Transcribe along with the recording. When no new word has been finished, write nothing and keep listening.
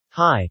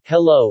Hi,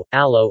 hello,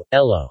 allo,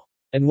 ello.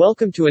 And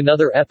welcome to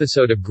another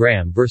episode of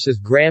Graham vs.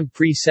 Graham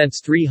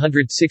Presents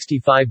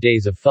 365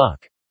 Days of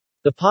Phuck.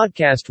 The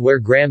podcast where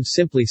Graham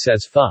simply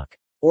says fuck.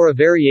 Or a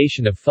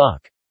variation of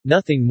fuck.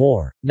 Nothing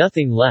more,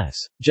 nothing less,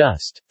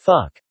 just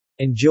fuck.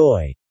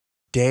 Enjoy.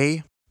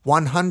 Day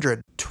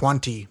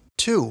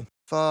 122.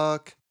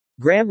 Fuck.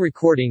 Graham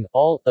recording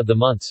all of the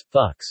month's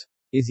fucks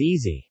is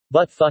easy.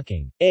 But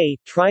fucking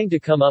trying to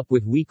come up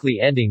with weekly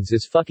endings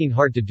is fucking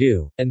hard to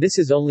do, and this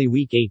is only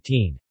week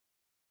 18.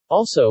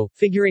 Also,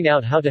 figuring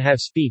out how to have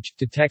speech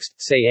to text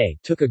say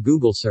took a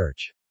Google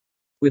search.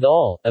 With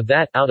all of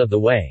that out of the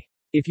way,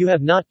 if you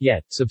have not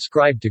yet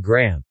subscribed to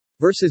Graham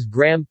vs.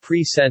 Graham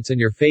Presents on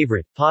your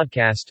favorite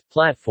podcast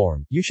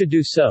platform, you should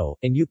do so,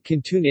 and you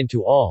can tune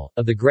into all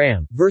of the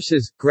Graham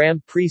vs.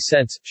 Graham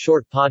Presents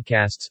short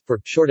podcasts for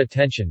short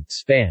attention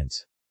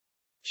spans.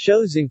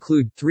 Shows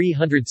include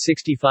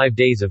 365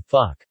 Days of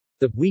Fuck,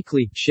 The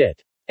Weekly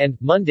Shit, and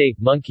Monday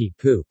Monkey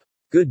Poop.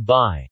 Goodbye.